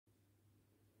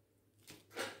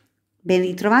Ben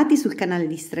ritrovati sul canale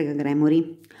di Strega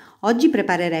Gremory. Oggi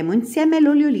prepareremo insieme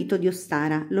l'oleolito di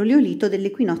Ostara, l'oleolito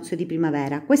dell'equinozio di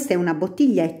primavera. Questa è una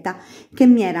bottiglietta che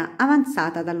mi era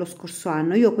avanzata dallo scorso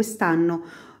anno. Io quest'anno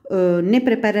ne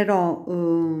preparerò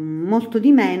molto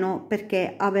di meno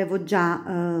perché avevo già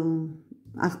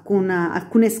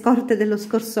alcune scorte dello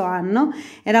scorso anno.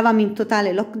 Eravamo in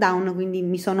totale lockdown, quindi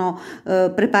mi sono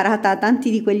preparata tanti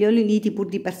di quegli oleoliti pur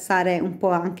di passare un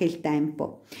po' anche il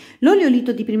tempo.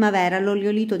 L'oleolito di primavera,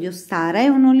 l'oleolito di Ostara, è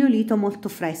un oleolito molto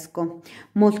fresco,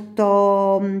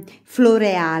 molto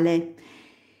floreale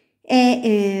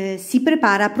e si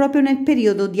prepara proprio nel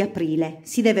periodo di aprile.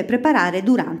 Si deve preparare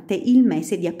durante il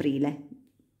mese di aprile.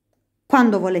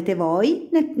 Quando volete voi,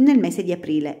 nel mese di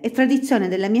aprile. È tradizione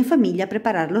della mia famiglia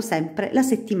prepararlo sempre la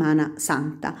settimana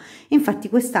santa. Infatti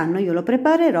quest'anno io lo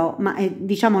preparerò, ma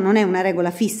diciamo non è una regola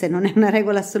fissa, non è una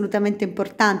regola assolutamente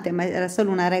importante, ma era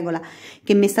solo una regola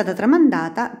che mi è stata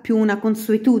tramandata, più una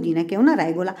consuetudine che una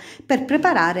regola, per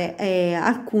preparare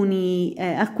alcuni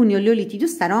oleoliti di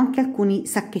Ostara o anche alcuni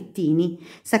sacchettini,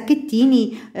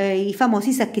 i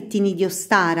famosi sacchettini di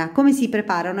Ostara. Come si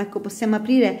preparano? Ecco, possiamo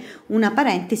aprire una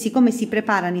parentesi. Come si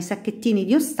preparano i sacchettini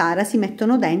di Ostara? Si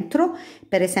mettono dentro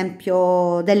per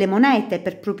esempio delle monete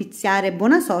per propiziare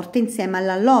buona sorte insieme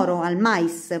all'alloro, al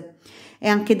mais e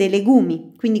anche dei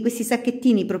legumi. Quindi questi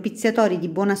sacchettini propiziatori di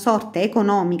buona sorte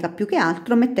economica più che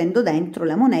altro, mettendo dentro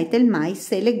la moneta, il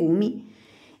mais, i legumi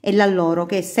e l'alloro,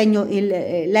 che è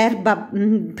l'erba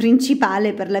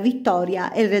principale per la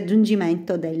vittoria e il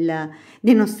raggiungimento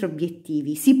dei nostri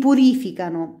obiettivi. Si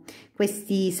purificano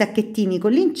questi sacchettini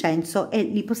con l'incenso e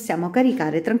li possiamo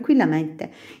caricare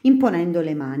tranquillamente imponendo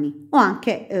le mani o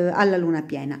anche alla luna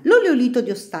piena. L'oleolito di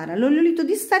Ostara. L'oleolito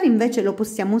di Ostara invece lo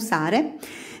possiamo usare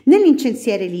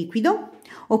nell'incensiere liquido,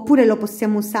 oppure lo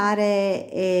possiamo usare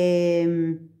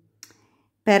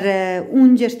per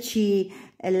ungerci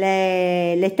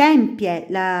le tempie,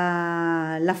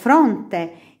 la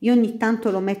fronte. Io ogni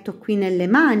tanto lo metto qui nelle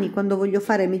mani quando voglio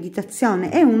fare meditazione.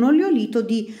 È un oleolito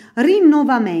di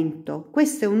rinnovamento.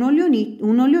 Questo è un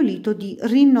oleolito di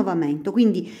rinnovamento.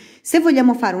 Quindi se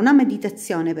vogliamo fare una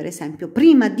meditazione, per esempio,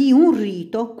 prima di un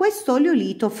rito, questo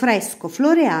oleolito fresco,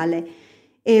 floreale,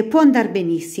 può andare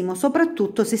benissimo,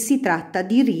 soprattutto se si tratta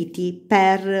di riti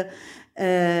per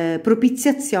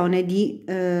propiziazione di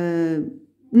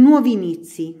nuovi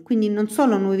inizi, quindi non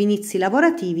solo nuovi inizi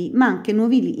lavorativi ma anche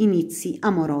nuovi inizi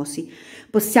amorosi.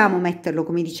 Possiamo metterlo,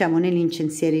 come dicevo,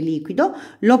 nell'incensiere liquido,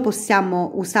 lo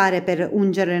possiamo usare per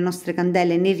ungere le nostre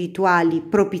candele nei rituali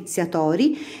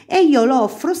propiziatori, e io lo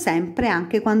offro sempre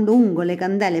anche quando ungo le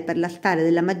candele per l'altare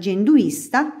della magia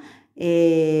induista.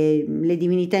 Le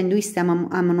divinità induiste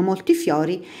amano molto i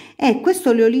fiori, e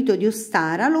questo oleolito di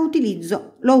Ostara l'ho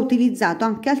utilizzato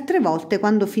anche altre volte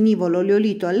quando finivo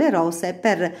l'oleolito alle rose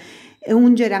per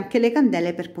ungere anche le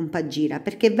candele per pompagira,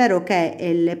 perché è vero che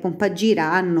le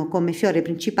pompagira hanno come fiore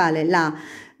principale la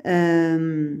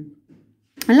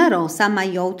rosa, ma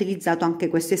io ho utilizzato anche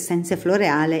questa essenza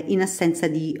floreale in assenza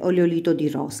di oleolito di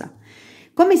rosa.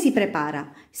 Come si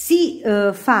prepara? Si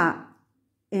fa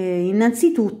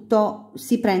innanzitutto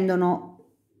si prendono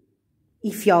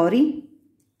i fiori.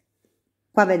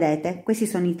 Qua vedete, questi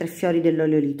sono i 3 fiori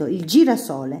dell'oleolito: il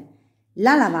girasole,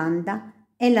 la lavanda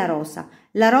e la rosa.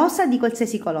 La rosa di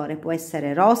qualsiasi colore, può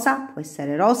essere rosa, può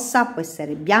essere rossa, può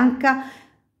essere bianca,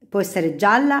 può essere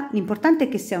gialla, l'importante è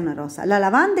che sia una rosa. La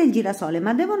lavanda e il girasole,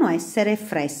 ma devono essere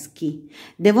freschi,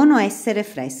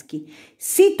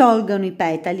 Si tolgono i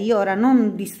petali. Ora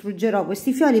non distruggerò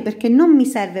questi fiori perché non mi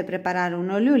serve preparare un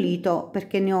oleolito,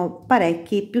 perché ne ho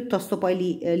parecchi, piuttosto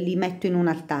poi li metto in un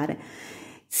altare.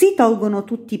 Si tolgono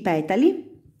tutti i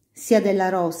petali, sia della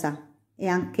rosa e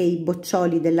anche i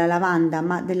boccioli della lavanda,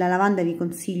 ma della lavanda vi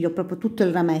consiglio proprio tutto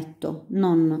il rametto,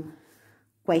 non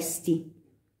questi,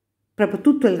 proprio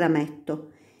tutto il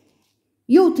rametto.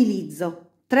 Io utilizzo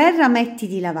 3 rametti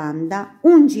di lavanda,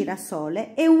 un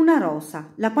girasole e una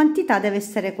rosa. La quantità deve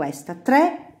essere questa: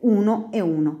 3, 1 e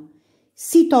 1.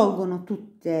 Si tolgono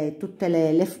tutte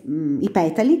i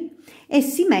petali e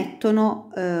si mettono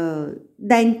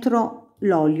dentro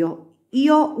l'olio.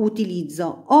 Io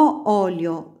utilizzo o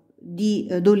olio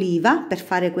d'oliva per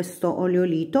fare questo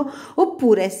oleolito,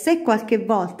 oppure se qualche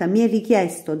volta mi è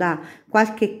richiesto da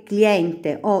qualche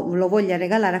cliente o lo voglia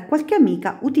regalare a qualche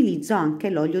amica, utilizzo anche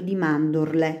l'olio di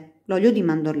mandorle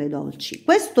dolci.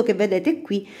 Questo che vedete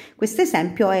qui, questo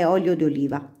esempio, è olio di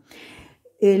oliva.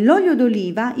 L'olio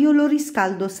d'oliva io lo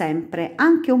riscaldo sempre,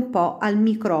 anche un po' al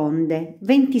microonde,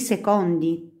 20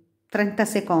 secondi, 30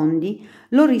 secondi,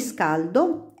 lo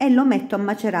riscaldo e lo metto a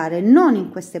macerare non in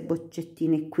queste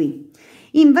boccettine qui,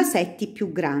 in vasetti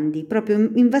più grandi,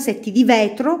 proprio in vasetti di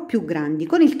vetro più grandi,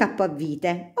 con il tappo a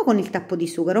vite o con il tappo di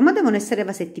sughero, ma devono essere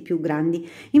vasetti più grandi.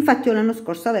 Infatti io l'anno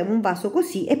scorso avevo un vaso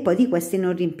così e poi di questi ne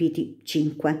ho riempiti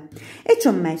 5 e ci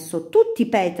ho messo tutti i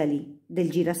petali del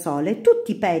girasole,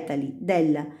 tutti i petali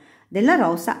della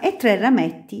rosa e 3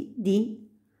 rametti di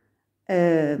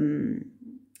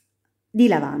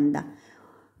lavanda.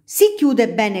 Si chiude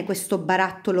bene questo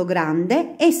barattolo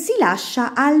grande e si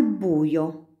lascia al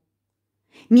buio.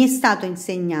 Mi è stato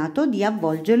insegnato di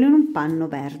avvolgerlo in un panno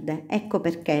verde, ecco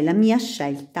perché la mia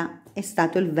scelta è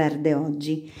stato il verde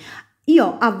oggi.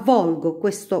 Io avvolgo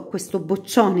questo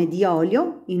boccione di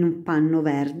olio in un panno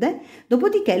verde,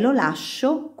 dopodiché lo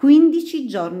lascio 15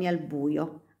 giorni al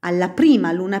buio. Alla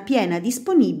prima luna piena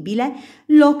disponibile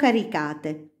lo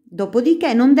caricate.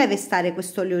 Dopodiché non deve stare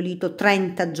questo oleolito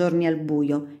 30 giorni al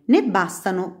buio, ne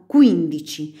bastano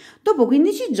 15. Dopo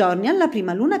 15 giorni alla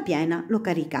prima luna piena lo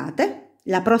caricate.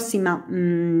 La prossima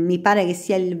mi pare che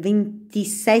sia il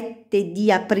 27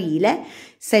 di aprile,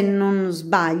 se non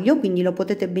sbaglio, quindi lo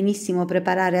potete benissimo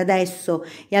preparare adesso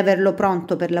e averlo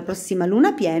pronto per la prossima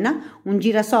luna piena. Un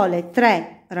girasole,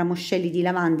 3 ramoscelli di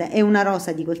lavanda e una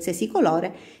rosa di qualsiasi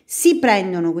colore. Si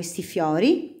prendono questi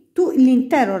fiori,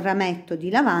 l'intero rametto di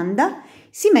lavanda,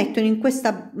 si mettono in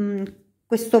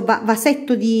questo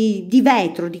vasetto di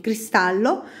vetro, di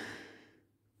cristallo,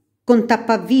 con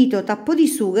tappo a vite o tappo di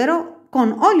sughero,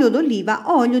 con olio d'oliva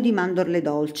o olio di mandorle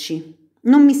dolci.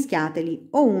 Non mischiateli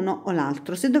o uno o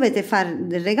l'altro. Se dovete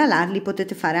regalarli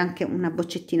potete fare anche una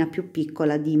boccettina più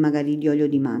piccola magari di olio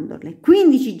di mandorle.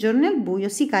 15 giorni al buio,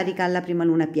 si carica alla prima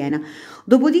luna piena,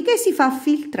 dopodiché si fa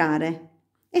filtrare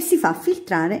e si fa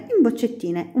filtrare in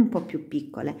boccettine un po' più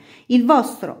piccole. Il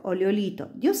vostro oleolito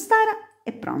di Ostara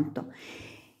è pronto.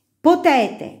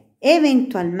 Potete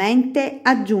eventualmente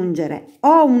aggiungere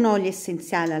o un olio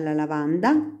essenziale alla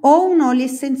lavanda o un olio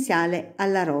essenziale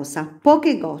alla rosa,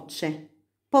 poche gocce,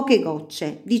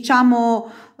 diciamo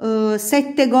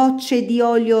 7 gocce di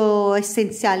olio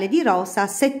essenziale di rosa,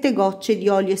 7 gocce di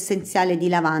olio essenziale di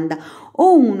lavanda,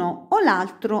 o uno o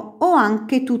l'altro o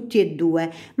anche tutti e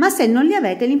due, ma se non li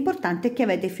avete l'importante è che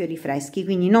avete fiori freschi,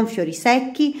 quindi non fiori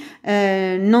secchi,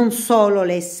 non solo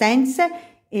le essenze.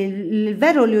 Il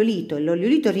vero oleolito,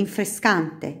 l'oleolito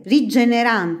rinfrescante,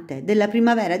 rigenerante della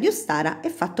primavera di Ostara è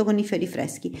fatto con i fiori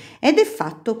freschi ed è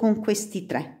fatto con questi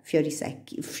 3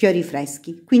 fiori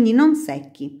freschi, quindi non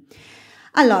secchi.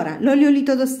 Allora,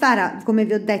 l'oleolito d'Ostara, come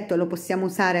vi ho detto, lo possiamo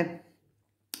usare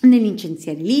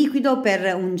nell'incensiere liquido,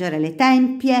 per ungere le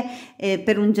tempie,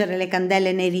 per ungere le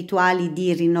candele nei rituali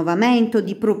di rinnovamento,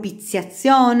 di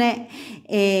propiziazione,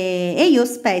 e io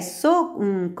spesso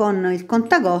con il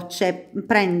contagocce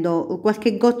prendo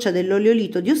qualche goccia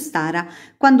dell'oleolito di Ostara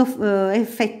quando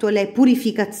effettuo le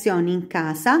purificazioni in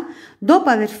casa. Dopo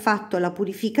aver fatto la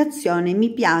purificazione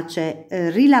mi piace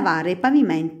rilavare i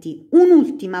pavimenti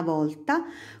un'ultima volta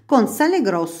con sale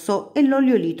grosso e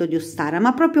l'oleolito di Ostara,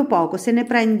 ma proprio poco. Se ne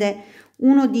prende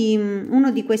uno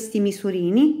di questi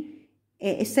misurini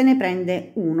e se ne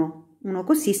prende uno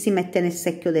così, si mette nel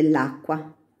secchio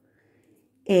dell'acqua.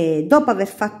 E dopo aver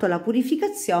fatto la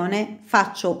purificazione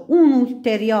faccio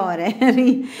un'ulteriore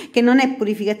che non è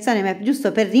purificazione ma è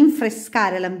giusto per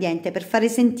rinfrescare l'ambiente, per fare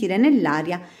sentire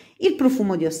nell'aria il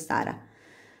profumo di Ostara.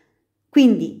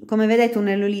 Quindi, come vedete, un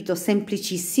oleolito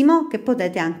semplicissimo che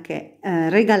potete anche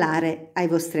regalare ai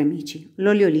vostri amici,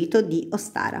 l'oleolito di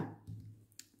Ostara.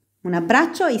 Un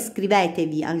abbraccio,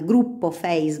 iscrivetevi al gruppo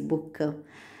Facebook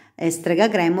Strega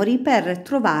Gremory per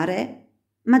trovare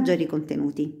maggiori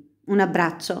contenuti. Un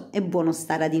abbraccio e buon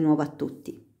Ostara di nuovo a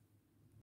tutti.